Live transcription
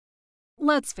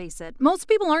Let's face it, most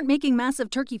people aren't making massive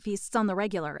turkey feasts on the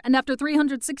regular, and after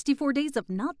 364 days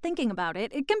of not thinking about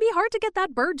it, it can be hard to get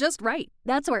that bird just right.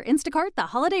 That's where Instacart, the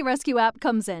holiday rescue app,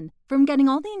 comes in. From getting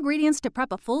all the ingredients to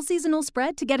prep a full seasonal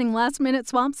spread to getting last-minute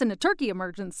swaps in a turkey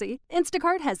emergency,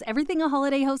 Instacart has everything a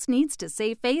holiday host needs to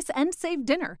save face and save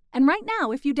dinner. And right now,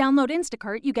 if you download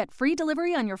Instacart, you get free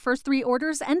delivery on your first 3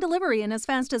 orders and delivery in as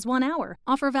fast as 1 hour.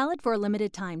 Offer valid for a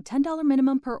limited time. $10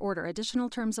 minimum per order. Additional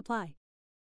terms apply.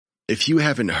 If you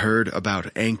haven't heard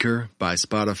about Anchor by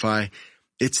Spotify,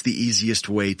 it's the easiest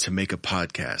way to make a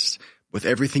podcast with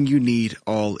everything you need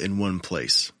all in one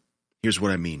place. Here's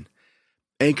what I mean.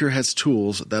 Anchor has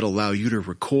tools that allow you to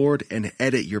record and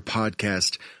edit your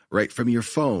podcast right from your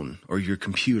phone or your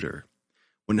computer.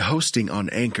 When hosting on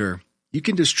Anchor, you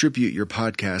can distribute your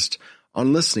podcast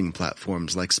on listening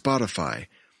platforms like Spotify,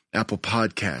 Apple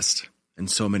Podcasts, and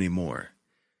so many more.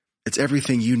 It's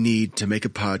everything you need to make a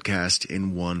podcast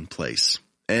in one place.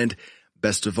 And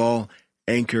best of all,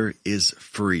 Anchor is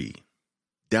free.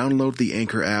 Download the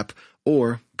Anchor app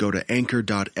or go to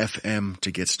anchor.fm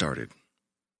to get started.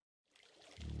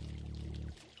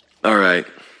 All right,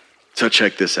 so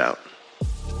check this out.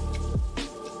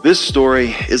 This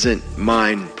story isn't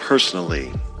mine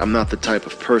personally. I'm not the type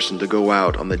of person to go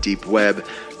out on the deep web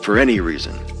for any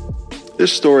reason.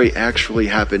 This story actually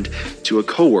happened to a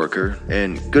coworker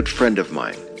and good friend of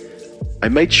mine. I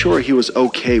made sure he was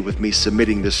okay with me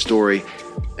submitting this story,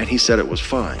 and he said it was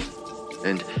fine.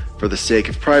 And for the sake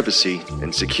of privacy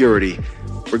and security,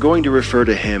 we're going to refer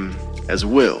to him as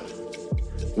Will.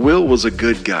 Will was a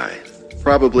good guy,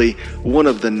 probably one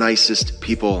of the nicest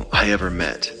people I ever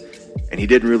met, and he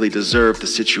didn't really deserve the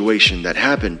situation that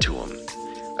happened to him.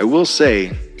 I will say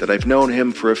that I've known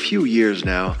him for a few years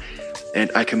now, and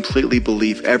I completely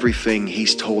believe everything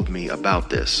he's told me about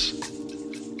this.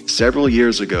 Several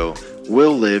years ago,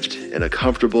 Will lived in a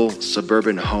comfortable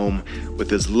suburban home with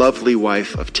his lovely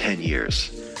wife of 10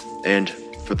 years. And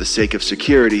for the sake of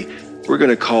security, we're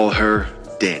going to call her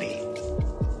Danny.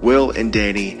 Will and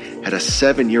Danny had a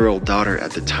 7-year-old daughter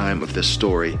at the time of this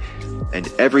story,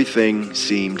 and everything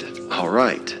seemed all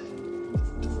right.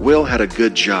 Will had a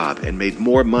good job and made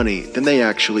more money than they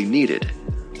actually needed.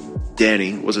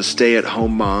 Danny was a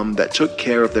stay-at-home mom that took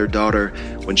care of their daughter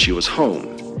when she was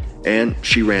home, and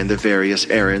she ran the various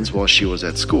errands while she was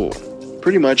at school,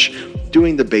 pretty much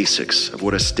doing the basics of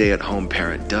what a stay-at-home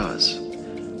parent does.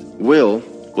 Will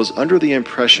was under the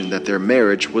impression that their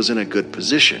marriage was in a good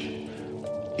position.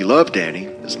 He loved Danny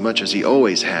as much as he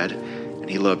always had, and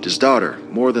he loved his daughter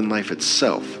more than life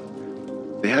itself.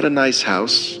 They had a nice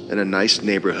house in a nice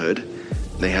neighborhood.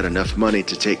 They had enough money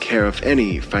to take care of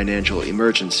any financial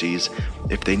emergencies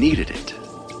if they needed it.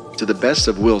 To the best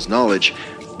of Will's knowledge,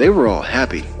 they were all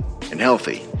happy and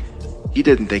healthy. He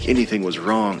didn't think anything was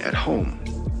wrong at home.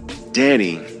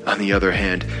 Danny, on the other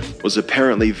hand, was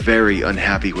apparently very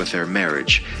unhappy with their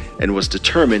marriage and was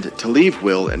determined to leave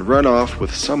Will and run off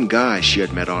with some guy she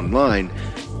had met online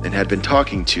and had been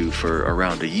talking to for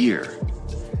around a year.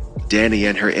 Danny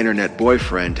and her internet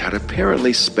boyfriend had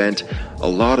apparently spent a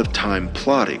lot of time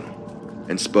plotting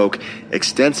and spoke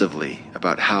extensively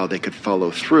about how they could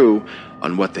follow through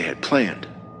on what they had planned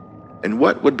and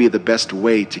what would be the best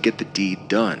way to get the deed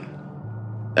done.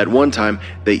 At one time,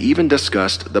 they even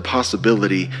discussed the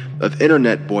possibility of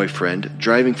internet boyfriend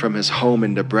driving from his home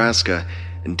in Nebraska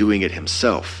and doing it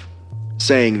himself,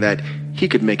 saying that he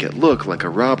could make it look like a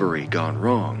robbery gone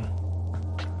wrong.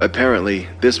 Apparently,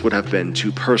 this would have been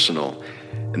too personal,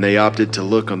 and they opted to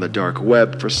look on the dark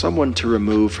web for someone to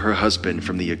remove her husband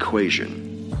from the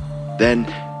equation. Then,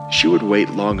 she would wait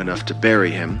long enough to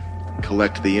bury him,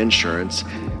 collect the insurance,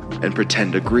 and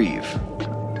pretend to grieve.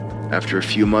 After a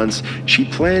few months, she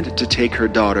planned to take her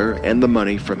daughter and the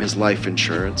money from his life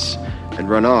insurance and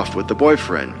run off with the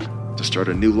boyfriend to start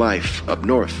a new life up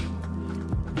north.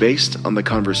 Based on the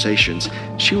conversations,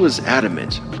 she was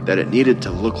adamant that it needed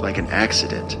to look like an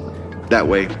accident. That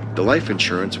way, the life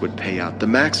insurance would pay out the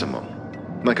maximum.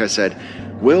 Like I said,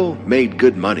 Will made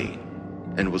good money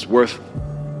and was worth...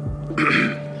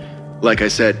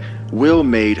 Will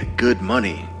made good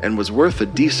money and was worth a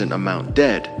decent amount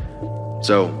dead.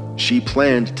 So she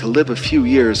planned to live a few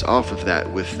years off of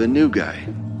that with the new guy.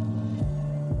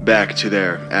 Back to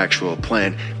their actual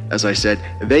plan, as I said,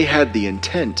 they had the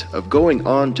intent of going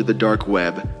on to the dark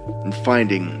web and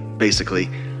finding, basically,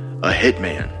 a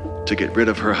hitman to get rid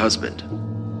of her husband.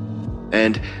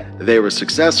 And they were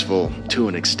successful to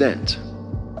an extent.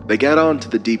 They got onto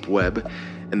the deep web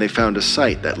and they found a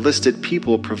site that listed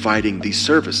people providing these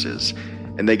services,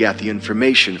 and they got the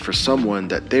information for someone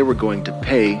that they were going to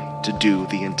pay to do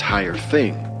the entire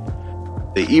thing.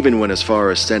 They even went as far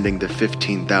as sending the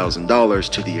 $15,000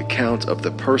 to the account of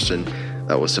the person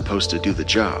that was supposed to do the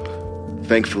job.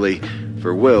 Thankfully,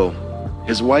 for Will,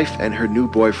 his wife and her new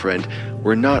boyfriend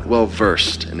were not well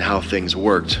versed in how things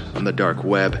worked on the dark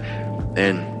web,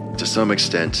 and to some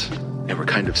extent, they were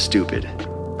kind of stupid.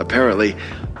 Apparently,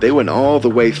 they went all the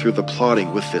way through the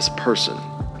plotting with this person.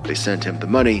 They sent him the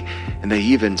money, and they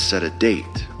even set a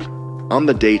date. On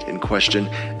the date in question,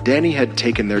 Danny had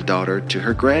taken their daughter to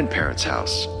her grandparents'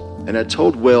 house and had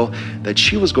told Will that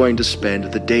she was going to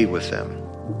spend the day with them.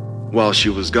 While she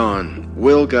was gone,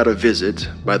 Will got a visit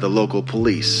by the local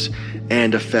police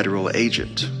and a federal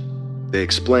agent. They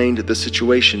explained the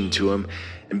situation to him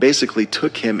and basically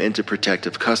took him into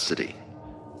protective custody.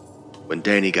 When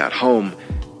Danny got home,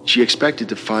 she expected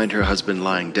to find her husband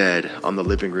lying dead on the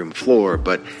living room floor,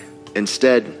 but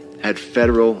instead had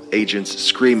federal agents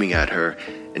screaming at her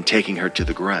and taking her to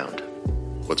the ground.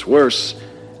 What's worse,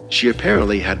 she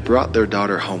apparently had brought their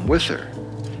daughter home with her,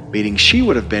 meaning she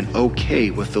would have been okay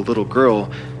with the little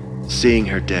girl seeing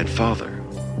her dead father.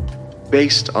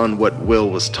 Based on what Will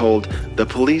was told, the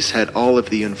police had all of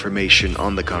the information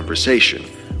on the conversation,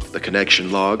 the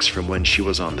connection logs from when she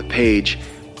was on the page,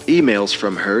 emails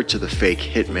from her to the fake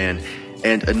hitman,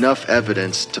 and enough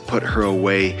evidence to put her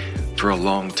away for a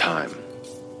long time.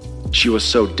 She was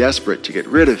so desperate to get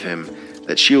rid of him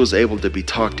that she was able to be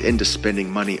talked into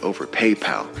spending money over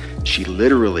PayPal. She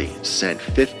literally sent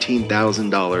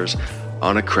 $15,000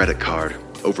 on a credit card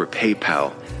over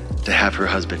PayPal to have her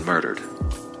husband murdered.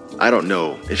 I don't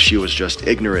know if she was just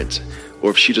ignorant or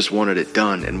if she just wanted it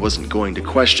done and wasn't going to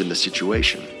question the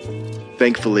situation.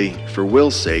 Thankfully, for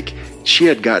Will's sake, she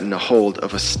had gotten a hold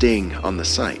of a sting on the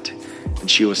site, and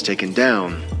she was taken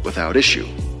down without issue.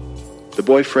 The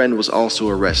boyfriend was also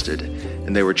arrested,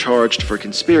 and they were charged for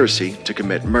conspiracy to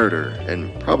commit murder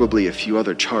and probably a few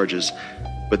other charges,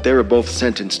 but they were both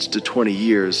sentenced to 20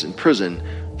 years in prison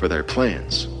for their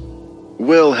plans.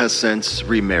 Will has since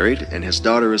remarried, and his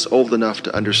daughter is old enough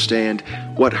to understand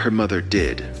what her mother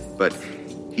did, but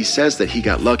he says that he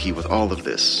got lucky with all of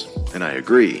this, and I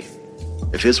agree.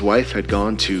 If his wife had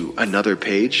gone to another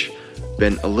page,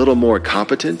 been a little more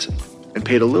competent, and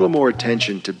paid a little more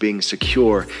attention to being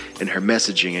secure in her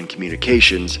messaging and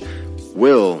communications,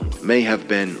 Will may have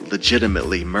been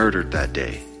legitimately murdered that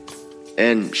day.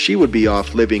 And she would be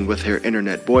off living with her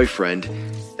internet boyfriend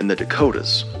in the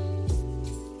Dakotas.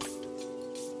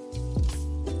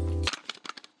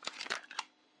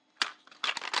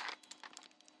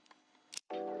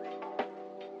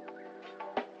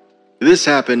 This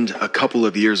happened a couple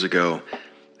of years ago.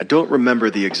 I don't remember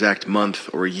the exact month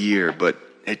or year, but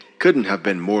it couldn't have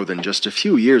been more than just a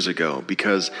few years ago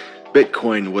because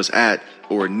Bitcoin was at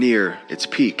or near its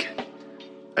peak.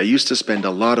 I used to spend a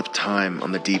lot of time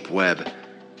on the deep web,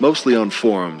 mostly on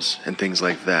forums and things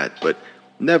like that, but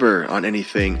never on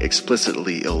anything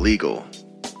explicitly illegal.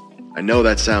 I know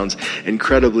that sounds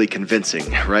incredibly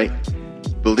convincing, right?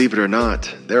 Believe it or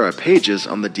not, there are pages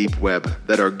on the deep web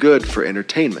that are good for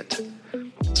entertainment.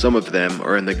 Some of them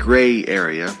are in the gray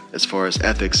area as far as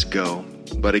ethics go,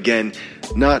 but again,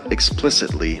 not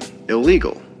explicitly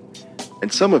illegal.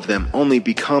 And some of them only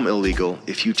become illegal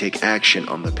if you take action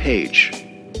on the page.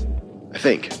 I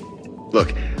think.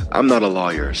 Look, I'm not a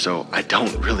lawyer, so I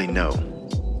don't really know.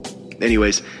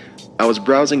 Anyways, I was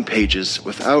browsing pages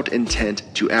without intent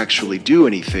to actually do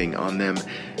anything on them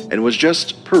and was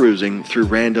just perusing through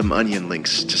random onion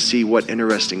links to see what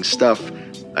interesting stuff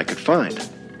I could find.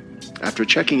 After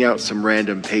checking out some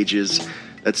random pages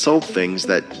that sold things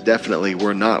that definitely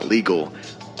were not legal,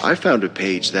 I found a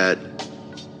page that,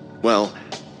 well,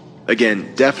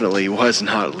 again, definitely was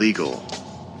not legal.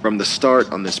 From the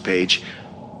start on this page,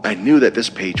 I knew that this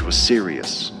page was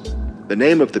serious. The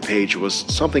name of the page was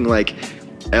something like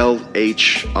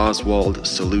L.H. Oswald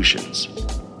Solutions,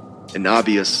 an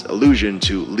obvious allusion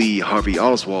to Lee Harvey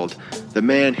Oswald, the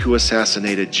man who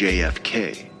assassinated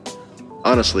JFK.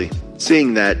 Honestly,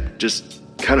 seeing that just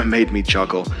kind of made me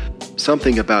chuckle.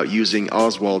 Something about using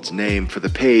Oswald's name for the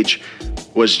page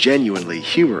was genuinely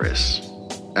humorous.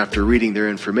 After reading their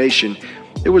information,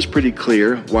 it was pretty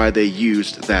clear why they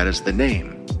used that as the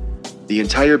name. The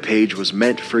entire page was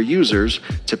meant for users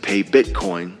to pay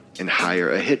Bitcoin and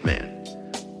hire a hitman.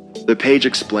 The page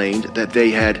explained that they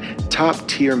had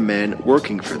top-tier men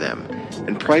working for them,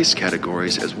 and price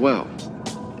categories as well.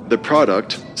 The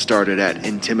product started at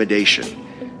intimidation,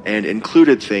 and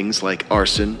included things like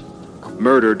arson,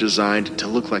 murder designed to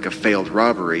look like a failed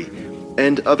robbery,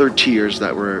 and other tiers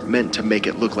that were meant to make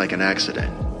it look like an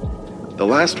accident. The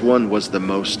last one was the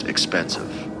most expensive.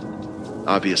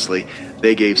 Obviously,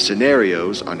 they gave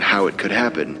scenarios on how it could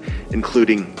happen,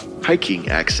 including hiking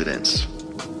accidents,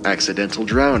 accidental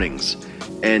drownings,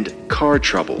 and car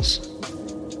troubles.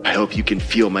 I hope you can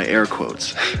feel my air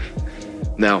quotes.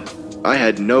 Now, I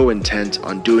had no intent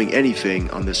on doing anything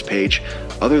on this page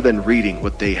other than reading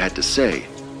what they had to say,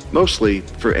 mostly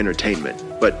for entertainment.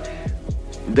 But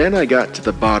then I got to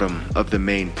the bottom of the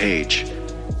main page.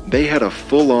 They had a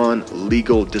full-on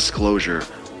legal disclosure,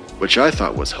 which I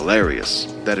thought was hilarious,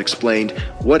 that explained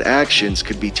what actions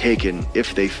could be taken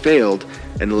if they failed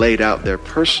and laid out their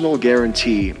personal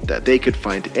guarantee that they could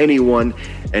find anyone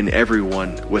and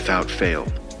everyone without fail.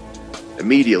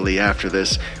 Immediately after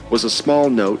this was a small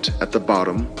note at the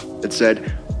bottom that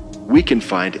said, "We can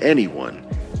find anyone,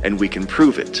 and we can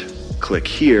prove it. Click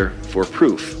here for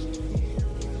proof."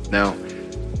 Now,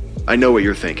 I know what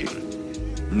you're thinking.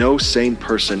 No sane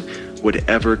person would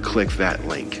ever click that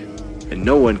link, and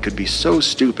no one could be so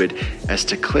stupid as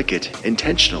to click it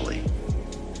intentionally.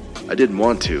 I didn't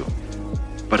want to,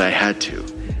 but I had to.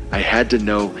 I had to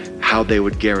know how they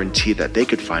would guarantee that they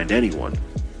could find anyone.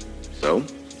 So,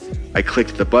 I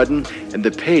clicked the button and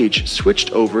the page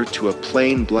switched over to a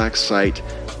plain black site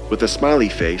with a smiley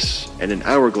face and an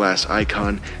hourglass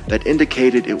icon that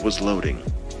indicated it was loading.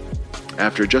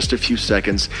 After just a few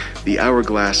seconds, the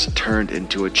hourglass turned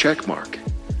into a check mark.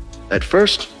 At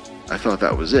first, I thought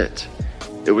that was it.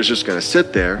 It was just going to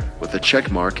sit there with a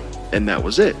check mark, and that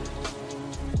was it.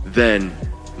 Then,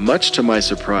 much to my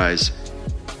surprise,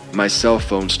 my cell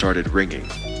phone started ringing.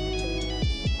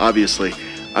 Obviously,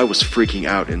 I was freaking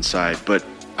out inside, but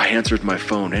I answered my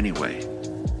phone anyway.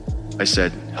 I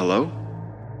said, "Hello?"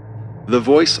 The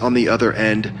voice on the other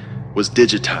end was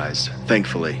digitized,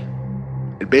 thankfully.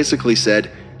 It basically said,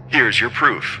 "Here's your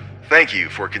proof. Thank you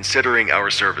for considering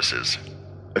our services."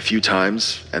 A few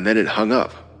times, and then it hung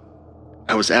up.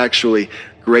 I was actually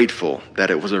grateful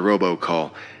that it was a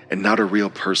robocall and not a real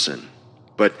person,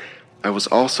 but I was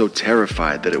also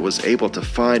terrified that it was able to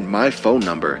find my phone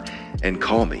number and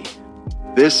call me.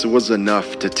 This was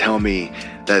enough to tell me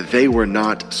that they were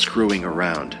not screwing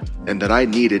around, and that I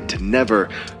needed to never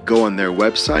go on their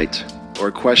website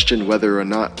or question whether or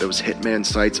not those hitman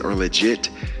sites are legit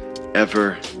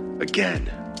ever again.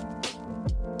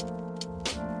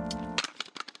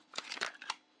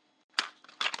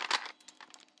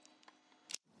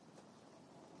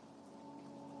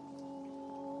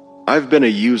 I've been a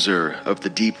user of the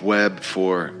deep web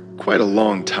for quite a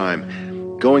long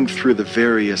time, going through the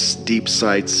various deep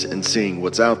sites and seeing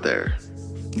what's out there.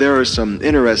 There are some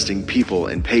interesting people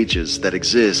and pages that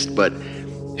exist, but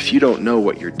if you don't know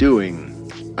what you're doing,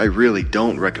 I really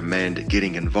don't recommend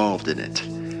getting involved in it.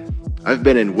 I've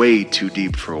been in way too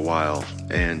deep for a while,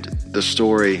 and the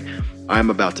story I'm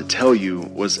about to tell you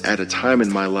was at a time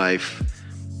in my life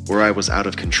where I was out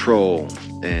of control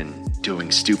and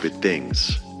doing stupid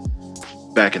things.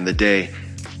 Back in the day,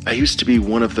 I used to be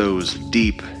one of those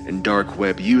deep and dark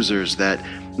web users that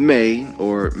may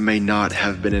or may not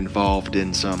have been involved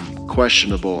in some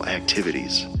questionable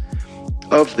activities.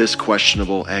 Of this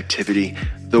questionable activity,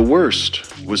 the worst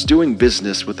was doing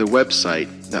business with a website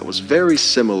that was very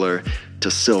similar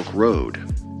to Silk Road.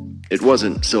 It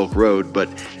wasn't Silk Road, but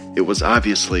it was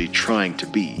obviously trying to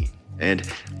be, and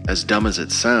as dumb as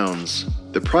it sounds,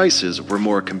 the prices were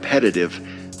more competitive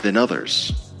than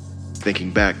others.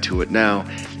 Thinking back to it now,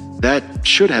 that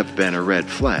should have been a red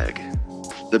flag.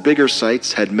 The bigger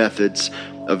sites had methods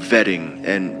of vetting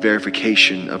and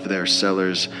verification of their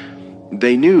sellers.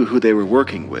 They knew who they were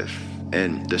working with,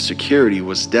 and the security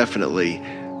was definitely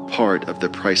part of the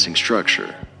pricing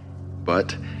structure.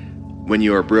 But when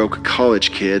you're a broke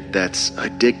college kid that's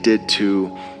addicted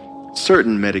to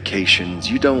certain medications,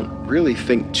 you don't really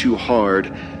think too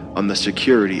hard on the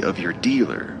security of your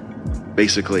dealer.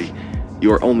 Basically,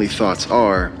 your only thoughts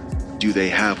are, do they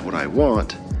have what I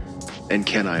want, and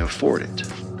can I afford it?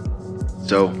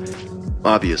 So,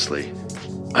 obviously,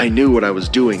 I knew what I was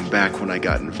doing back when I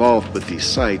got involved with these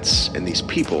sites and these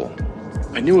people.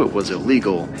 I knew it was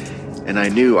illegal, and I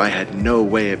knew I had no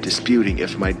way of disputing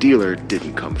if my dealer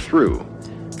didn't come through,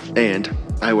 and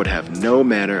I would have no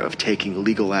manner of taking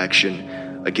legal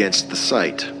action against the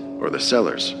site or the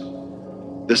sellers.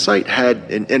 The site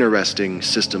had an interesting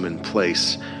system in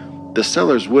place. The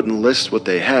sellers wouldn't list what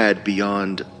they had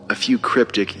beyond a few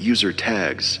cryptic user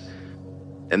tags,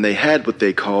 and they had what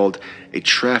they called a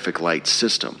traffic light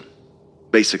system.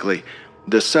 Basically,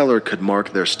 the seller could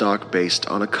mark their stock based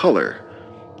on a color.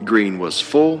 Green was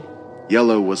full,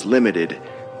 yellow was limited,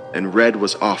 and red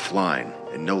was offline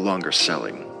and no longer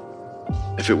selling.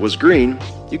 If it was green,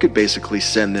 you could basically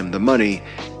send them the money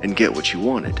and get what you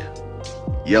wanted.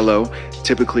 Yellow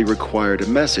typically required a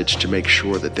message to make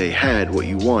sure that they had what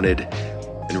you wanted,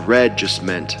 and red just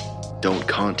meant, don't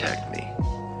contact me.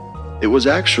 It was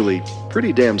actually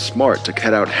pretty damn smart to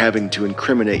cut out having to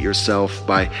incriminate yourself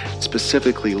by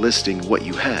specifically listing what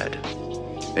you had,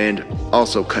 and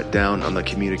also cut down on the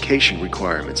communication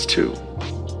requirements too.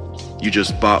 You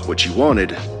just bought what you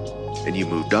wanted, and you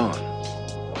moved on.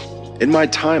 In my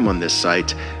time on this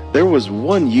site, there was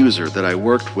one user that I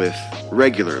worked with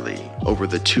regularly over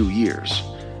the 2 years.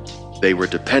 They were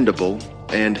dependable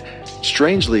and,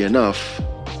 strangely enough,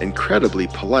 incredibly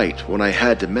polite when I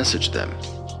had to message them.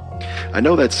 I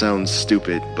know that sounds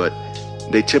stupid, but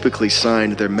they typically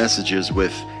signed their messages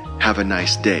with "Have a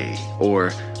nice day"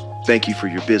 or "Thank you for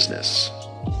your business."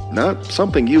 Not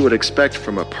something you would expect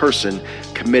from a person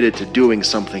committed to doing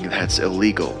something that's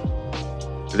illegal.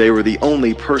 They were the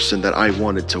only person that I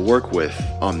wanted to work with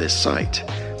on this site,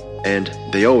 and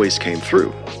they always came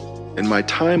through. In my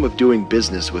time of doing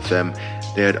business with them,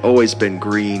 they had always been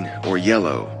green or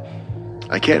yellow.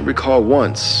 I can't recall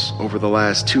once over the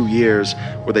last 2 years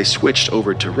where they switched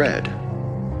over to red.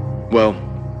 Well,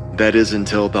 that is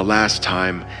until the last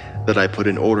time that I put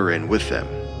an order in with them.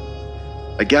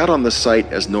 I got on the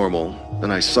site as normal,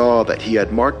 and I saw that he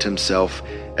had marked himself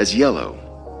as yellow.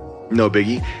 No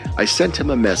biggie, I sent him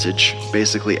a message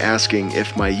basically asking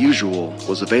if my usual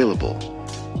was available.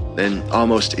 Then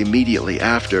almost immediately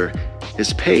after,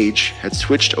 his page had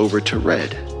switched over to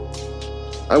red.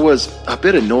 I was a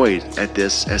bit annoyed at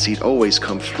this as he'd always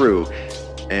come through,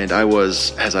 and I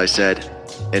was, as I said,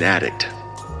 an addict.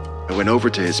 I went over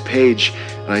to his page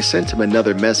and I sent him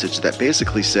another message that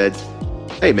basically said,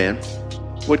 "Hey man,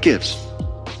 what gives?"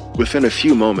 Within a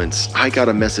few moments, I got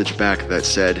a message back that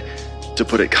said, to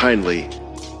put it kindly,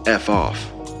 "F off."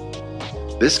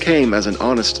 This came as an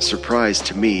honest surprise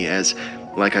to me as,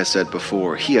 like I said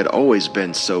before, he had always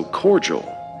been so cordial.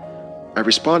 I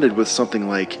responded with something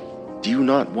like, "Do you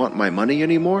not want my money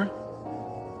anymore?"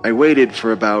 I waited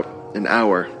for about an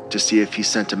hour to see if he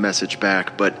sent a message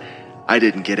back, but I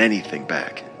didn't get anything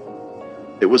back.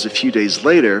 It was a few days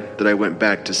later that I went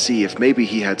back to see if maybe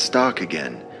he had stock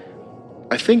again.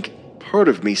 I think part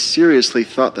of me seriously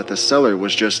thought that the seller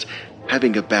was just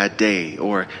having a bad day,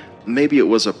 or maybe it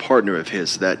was a partner of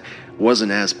his that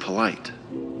wasn't as polite.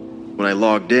 When I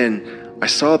logged in, I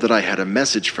saw that I had a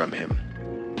message from him.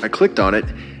 I clicked on it,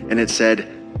 and it said,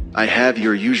 "I have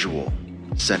your usual.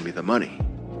 Send me the money."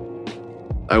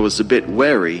 I was a bit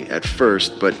wary at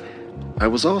first, but I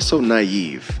was also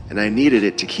naive, and I needed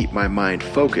it to keep my mind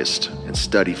focused and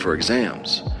study for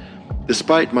exams.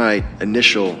 Despite my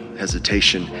initial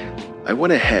hesitation, I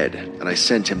went ahead and I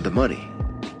sent him the money.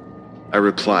 I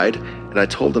replied, and I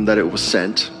told him that it was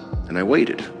sent, and I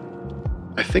waited.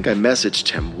 I think I messaged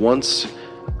him once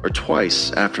or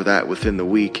twice after that within the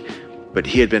week, but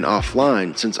he had been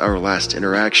offline since our last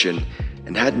interaction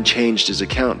and hadn't changed his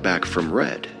account back from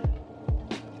red.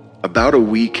 About a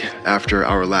week after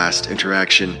our last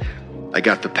interaction, I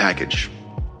got the package.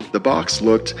 The box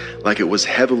looked like it was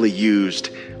heavily used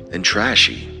and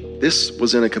trashy. This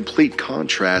was in a complete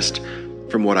contrast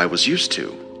from what I was used to.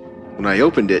 When I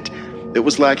opened it, it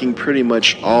was lacking pretty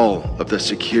much all of the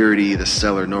security the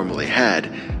seller normally had.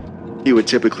 He would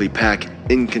typically pack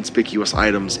inconspicuous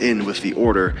items in with the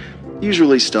order,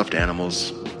 usually stuffed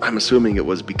animals. I'm assuming it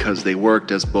was because they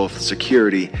worked as both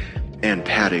security and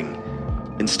padding.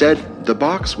 Instead, the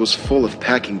box was full of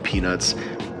packing peanuts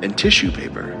and tissue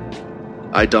paper.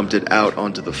 I dumped it out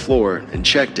onto the floor and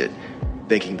checked it,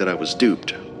 thinking that I was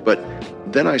duped. But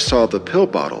then I saw the pill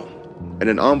bottle and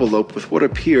an envelope with what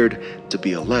appeared to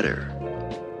be a letter.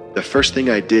 The first thing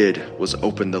I did was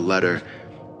open the letter,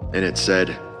 and it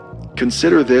said,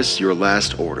 "Consider this your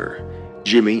last order.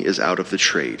 Jimmy is out of the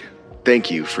trade.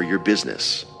 Thank you for your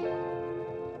business."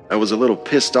 I was a little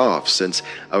pissed off since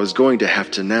I was going to have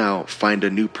to now find a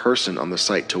new person on the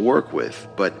site to work with,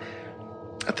 but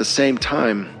at the same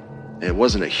time, it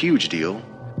wasn't a huge deal.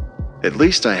 At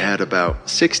least I had about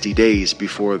 60 days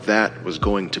before that was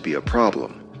going to be a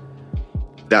problem.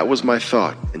 That was my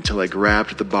thought until I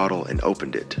grabbed the bottle and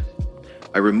opened it.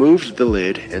 I removed the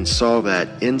lid and saw that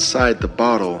inside the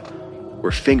bottle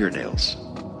were fingernails.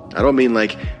 I don't mean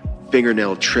like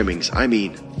fingernail trimmings, I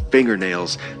mean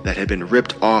fingernails that had been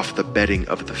ripped off the bedding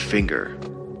of the finger.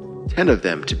 10 of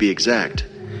them to be exact.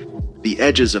 The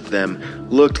edges of them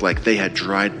looked like they had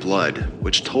dried blood,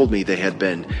 which told me they had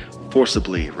been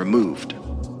forcibly removed.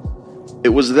 It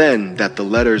was then that the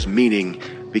letter's meaning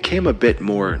became a bit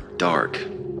more dark,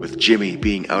 with Jimmy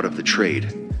being out of the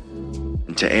trade.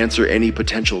 And to answer any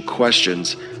potential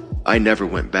questions, I never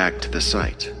went back to the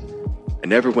site. I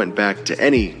never went back to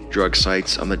any drug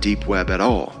sites on the deep web at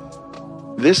all.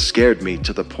 This scared me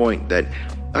to the point that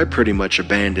I pretty much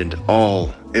abandoned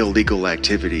all illegal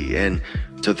activity, and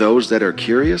to those that are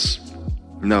curious,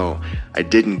 No, I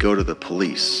didn't go to the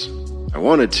police. I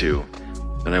wanted to,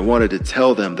 and I wanted to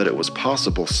tell them that it was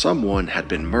possible someone had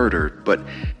been murdered, but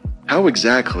how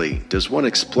exactly does one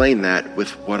explain that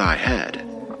with what I had?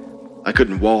 I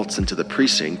couldn't waltz into the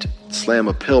precinct, slam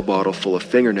a pill bottle full of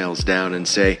fingernails down and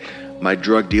say, "My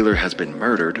drug dealer has been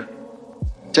murdered."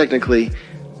 Technically,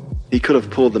 he could have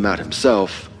pulled them out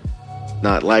himself.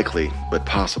 Not likely, but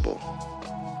possible.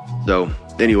 So,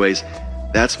 anyways,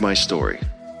 that's my story.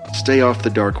 Stay off the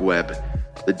dark web.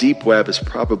 The deep web is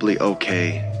probably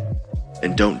okay.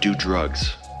 And don't do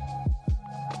drugs.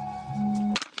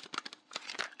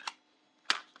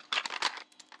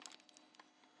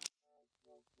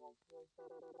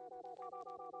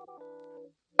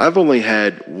 I've only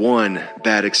had one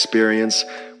bad experience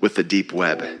with the deep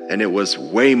web, and it was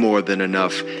way more than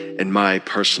enough in my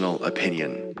personal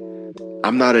opinion.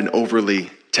 I'm not an overly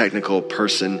technical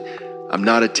person. I'm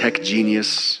not a tech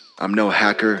genius. I'm no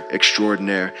hacker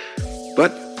extraordinaire.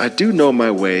 But I do know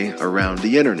my way around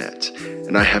the internet,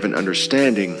 and I have an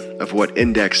understanding of what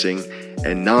indexing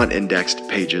and non-indexed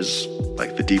pages,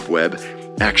 like the deep web,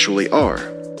 actually are.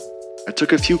 I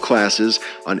took a few classes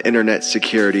on internet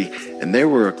security, and there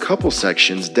were a couple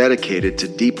sections dedicated to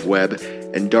deep web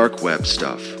and dark web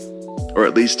stuff, or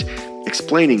at least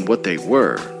explaining what they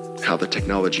were, how the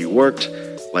technology worked,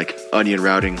 like onion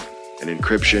routing and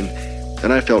encryption,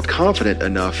 and I felt confident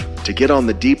enough to get on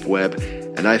the deep web,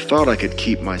 and I thought I could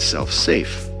keep myself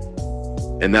safe.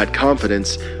 And that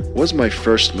confidence was my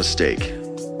first mistake.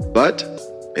 But,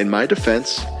 in my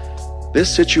defense, this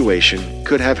situation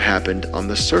could have happened on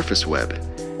the surface web.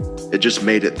 It just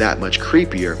made it that much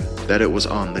creepier that it was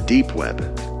on the deep web.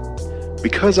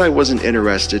 Because I wasn't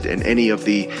interested in any of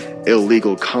the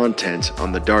illegal content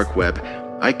on the dark web,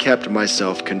 I kept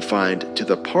myself confined to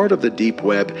the part of the deep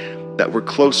web that were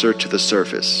closer to the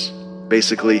surface.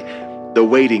 Basically, the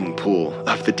wading pool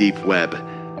of the deep web.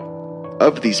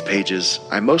 Of these pages,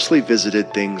 I mostly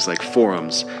visited things like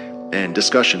forums and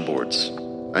discussion boards.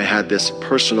 I had this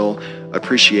personal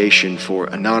appreciation for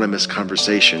anonymous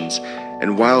conversations,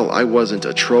 and while I wasn't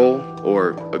a troll or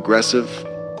aggressive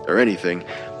or anything,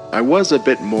 I was a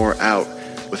bit more out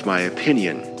with my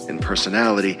opinion and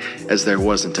personality, as there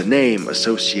wasn't a name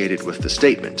associated with the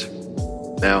statement.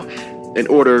 Now, in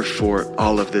order for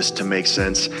all of this to make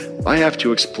sense, I have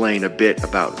to explain a bit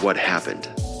about what happened,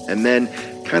 and then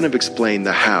kind of explain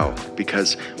the how,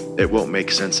 because it won't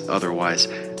make sense otherwise.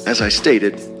 As I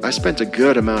stated, I spent a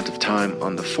good amount of time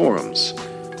on the forums.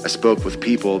 I spoke with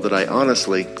people that I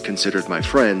honestly considered my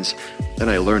friends, and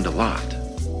I learned a lot.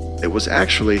 It was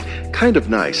actually kind of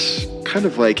nice, kind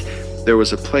of like there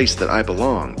was a place that I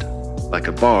belonged, like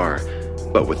a bar,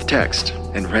 but with text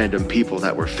and random people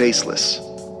that were faceless.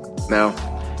 Now,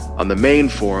 on the main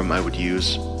forum I would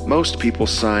use, most people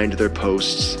signed their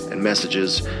posts and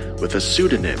messages with a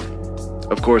pseudonym.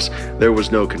 Of course, there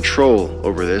was no control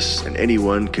over this, and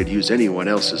anyone could use anyone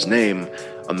else's name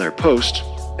on their post,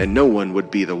 and no one would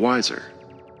be the wiser.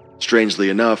 Strangely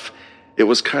enough, it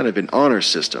was kind of an honor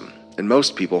system, and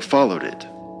most people followed it.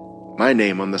 My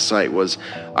name on the site was,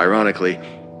 ironically,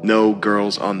 No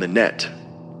Girls on the Net.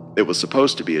 It was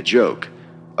supposed to be a joke,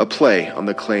 a play on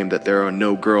the claim that there are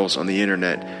no girls on the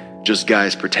internet, just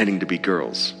guys pretending to be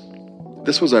girls.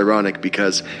 This was ironic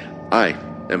because I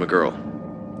am a girl.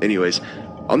 Anyways,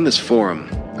 on this forum,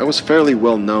 I was fairly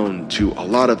well known to a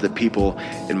lot of the people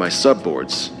in my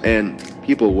subboards, and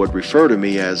people would refer to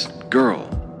me as girl.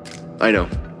 I know,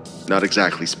 not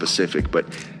exactly specific, but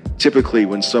typically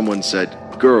when someone said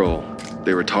girl,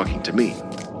 they were talking to me.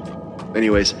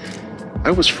 Anyways,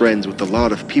 I was friends with a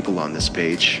lot of people on this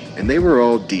page, and they were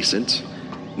all decent.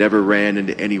 Never ran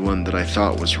into anyone that I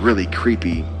thought was really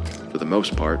creepy, for the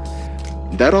most part.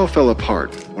 That all fell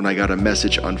apart when I got a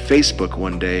message on Facebook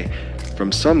one day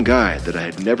from some guy that I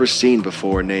had never seen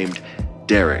before named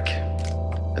Derek.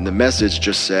 And the message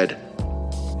just said,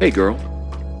 "Hey girl."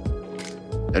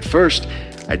 At first,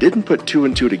 I didn't put two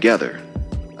and two together.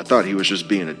 I thought he was just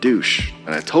being a douche,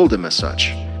 and I told him as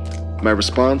such. My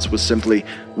response was simply,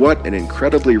 "What an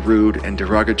incredibly rude and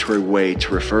derogatory way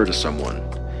to refer to someone.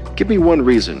 Give me one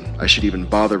reason I should even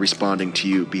bother responding to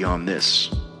you beyond this."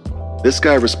 This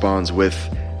guy responds with,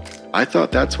 "I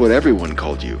thought that's what everyone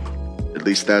called you. At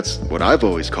least that's what I've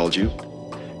always called you.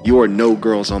 You are No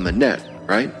Girls on the Net,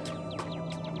 right?"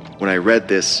 When I read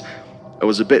this, I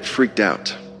was a bit freaked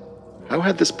out. How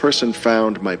had this person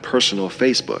found my personal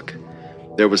Facebook?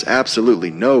 There was absolutely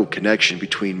no connection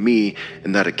between me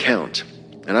and that account,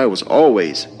 and I was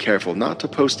always careful not to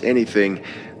post anything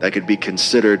that could be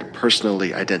considered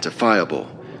personally identifiable,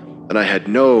 and I had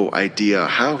no idea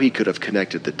how he could have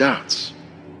connected the dots.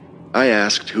 I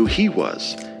asked who he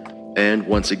was, And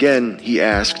once again, he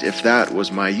asked if that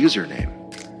was my username.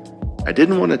 I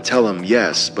didn't want to tell him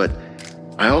yes, but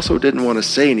I also didn't want to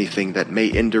say anything that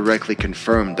may indirectly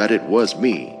confirm that it was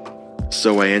me.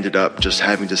 So I ended up just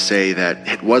having to say that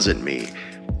it wasn't me,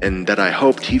 and that I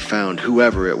hoped he found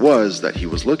whoever it was that he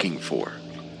was looking for.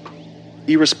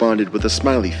 He responded with a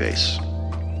smiley face,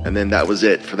 and then that was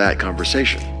it for that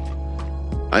conversation.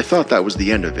 I thought that was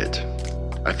the end of it.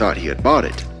 I thought he had bought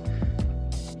it.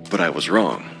 But I was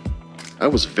wrong. I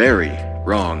was very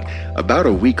wrong. About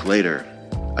a week later,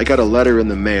 I got a letter in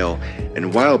the mail,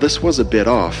 and while this was a bit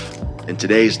off, in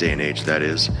today's day and age that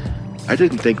is, I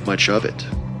didn't think much of it.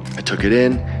 I took it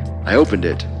in, I opened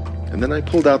it, and then I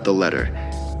pulled out the letter.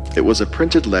 It was a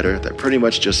printed letter that pretty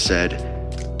much just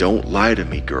said, "Don't lie to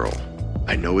me, girl.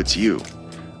 I know it's you.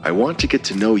 I want to get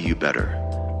to know you better.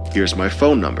 Here's my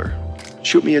phone number.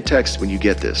 Shoot me a text when you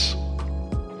get this.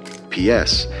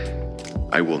 P.S.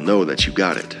 I will know that you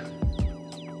got it."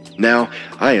 Now,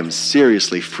 I am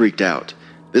seriously freaked out.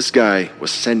 This guy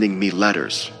was sending me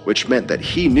letters, which meant that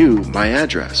he knew my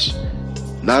address.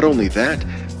 Not only that,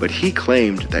 but he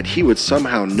claimed that he would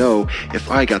somehow know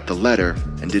if I got the letter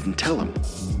and didn't tell him.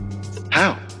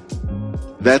 How?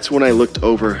 That's when I looked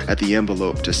over at the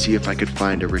envelope to see if I could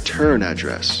find a return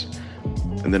address.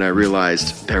 And then I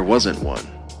realized there wasn't one.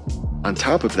 On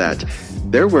top of that,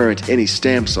 there weren't any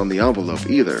stamps on the envelope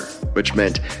either, which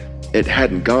meant it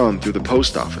hadn't gone through the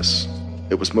post office.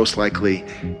 It was most likely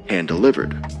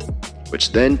hand-delivered,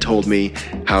 which then told me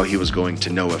how he was going to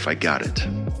know if I got it.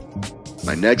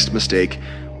 My next mistake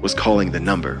was calling the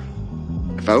number.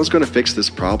 If I was going to fix this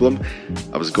problem,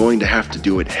 I was going to have to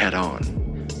do it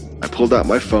head-on. I pulled out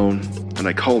my phone and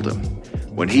I called him.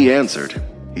 When he answered,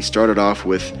 he started off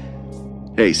with,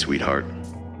 "Hey, sweetheart."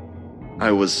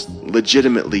 I was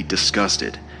legitimately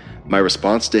disgusted. My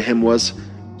response to him was,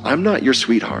 "I'm not your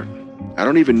sweetheart. I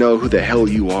don't even know who the hell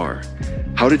you are.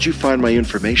 How did you find my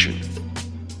information?"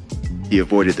 He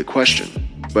avoided the question,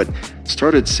 but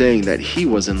started saying that he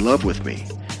was in love with me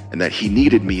and that he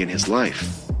needed me in his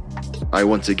life. I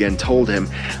once again told him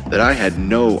that I had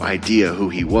no idea who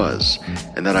he was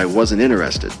and that I wasn't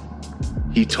interested.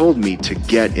 He told me to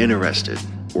get interested,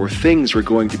 or things were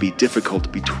going to be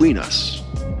difficult between us.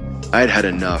 I'd had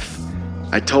enough.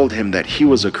 I told him that he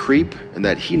was a creep and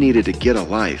that he needed to get a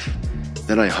life.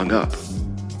 Then I hung up.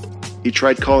 He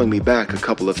tried calling me back a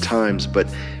couple of times, but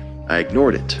I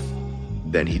ignored it.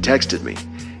 Then he texted me,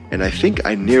 and I think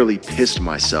I nearly pissed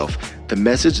myself. The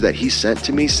message that he sent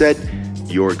to me said,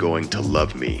 "You're going to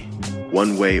love me,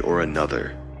 one way or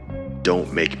another.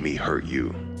 Don't make me hurt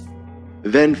you."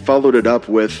 Then followed it up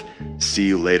with, "See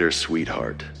you later,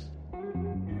 sweetheart."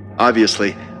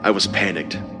 Obviously, I was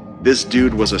panicked. This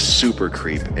dude was a super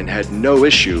creep and had no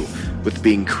issue with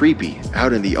being creepy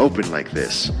out in the open like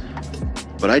this.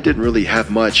 But I didn't really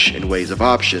have much in ways of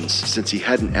options since he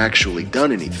hadn't actually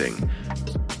done anything.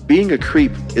 Being a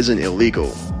creep isn't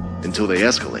illegal until they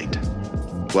escalate.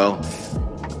 Well,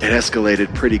 it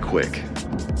escalated pretty quick.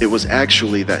 It was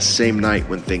actually that same night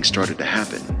when things started to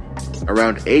happen.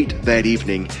 Around 8 that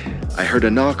evening, I heard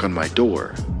a knock on my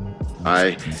door.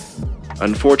 I,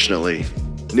 unfortunately,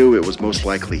 knew it was most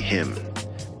likely him.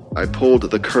 I pulled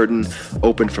the curtain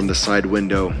open from the side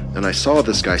window, and I saw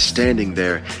this guy standing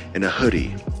there in a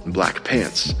hoodie and black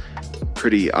pants.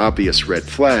 Pretty obvious red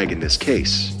flag in this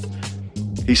case.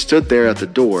 He stood there at the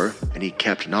door, and he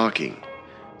kept knocking.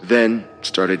 Then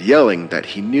started yelling that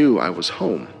he knew I was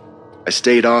home. I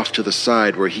stayed off to the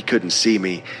side where he couldn't see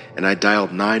me, and I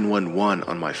dialed 911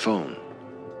 on my phone.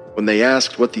 When they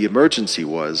asked what the emergency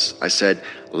was, I said,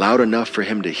 loud enough for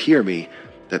him to hear me,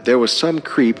 that there was some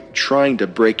creep trying to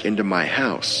break into my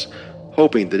house,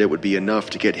 hoping that it would be enough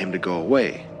to get him to go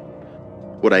away.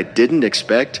 What I didn't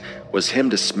expect was him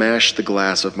to smash the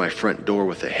glass of my front door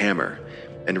with a hammer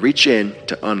and reach in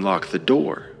to unlock the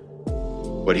door.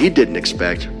 What he didn't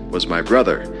expect was my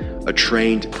brother, a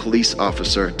trained police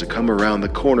officer, to come around the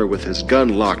corner with his gun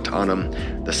locked on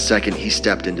him the second he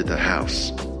stepped into the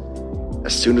house.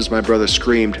 As soon as my brother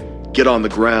screamed, "Get on the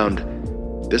ground,"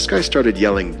 this guy started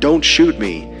yelling, "Don't shoot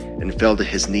me," and fell to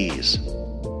his knees.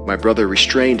 My brother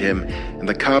restrained him, and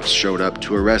the cops showed up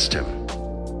to arrest him.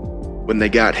 When they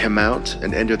got him out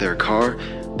and into their car,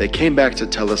 they came back to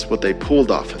tell us what they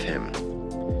pulled off of him.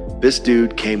 This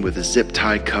dude came with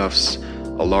zip-tie cuffs,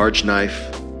 a large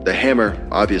knife, the hammer,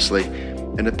 obviously,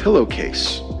 and a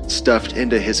pillowcase stuffed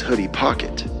into his hoodie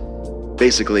pocket.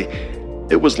 Basically,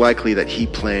 it was likely that he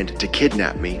planned to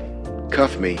kidnap me,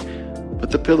 cuff me,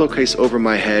 put the pillowcase over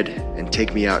my head, and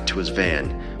take me out to his van,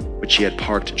 which he had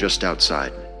parked just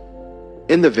outside.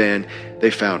 In the van,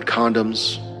 they found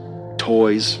condoms,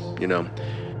 toys,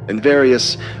 and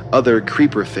various other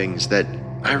creeper things that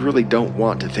I really don't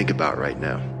want to think about right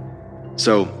now.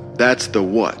 So that's the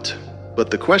what,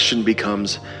 but the question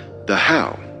becomes the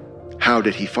how. How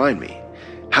did he find me?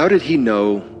 How did he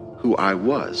know who I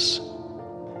was?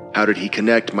 How did he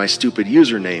connect my stupid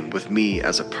username with me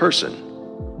as a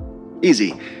person?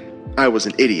 Easy. I was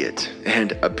an idiot,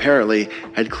 and apparently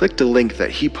had clicked a link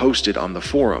that he posted on the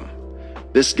forum.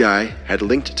 This guy had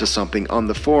linked to something on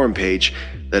the forum page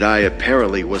that I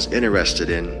apparently was interested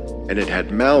in, and it had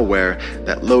malware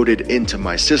that loaded into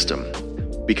my system.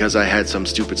 Because I had some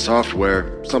stupid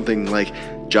software, something like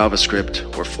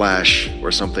JavaScript or Flash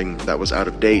or something that was out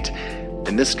of date,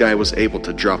 and this guy was able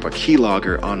to drop a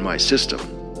keylogger on my system.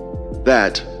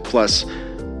 That, plus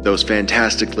those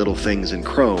fantastic little things in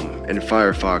Chrome and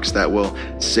Firefox that will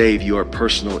save your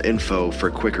personal info for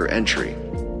quicker entry.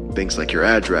 Things like your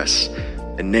address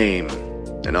and name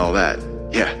and all that.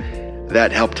 Yeah,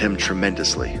 that helped him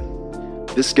tremendously.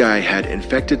 This guy had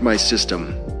infected my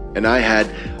system, and I had,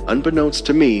 unbeknownst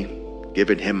to me,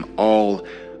 given him all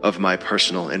of my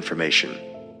personal information.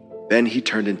 Then he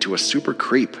turned into a super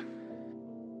creep.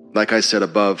 Like I said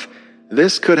above,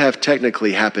 this could have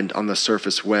technically happened on the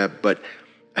surface web, but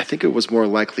I think it was more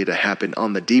likely to happen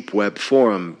on the deep web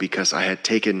forum because I had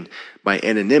taken my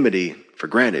anonymity for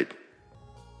granted.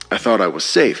 I thought I was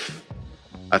safe.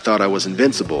 I thought I was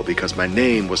invincible because my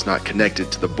name was not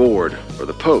connected to the board or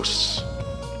the posts.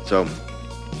 So,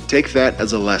 take that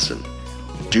as a lesson.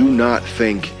 Do not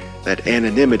think that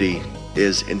anonymity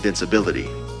is invincibility,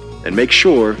 and make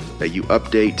sure that you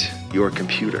update your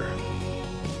computer.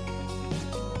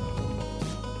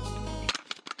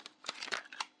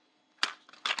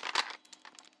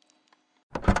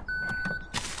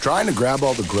 Trying to grab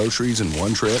all the groceries in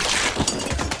one trip?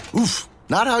 Oof,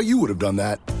 not how you would have done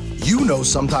that. You know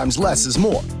sometimes less is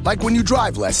more. Like when you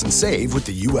drive less and save with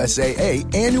the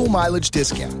USAA annual mileage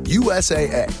discount.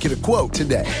 USAA. Get a quote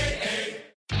today.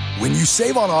 When you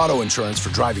save on auto insurance for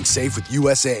driving safe with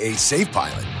USAA Safe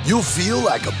Pilot, you'll feel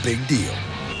like a big deal.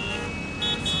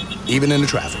 Even in a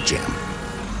traffic jam.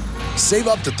 Save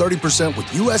up to 30% with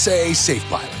USAA Safe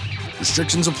Pilot.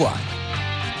 Restrictions apply.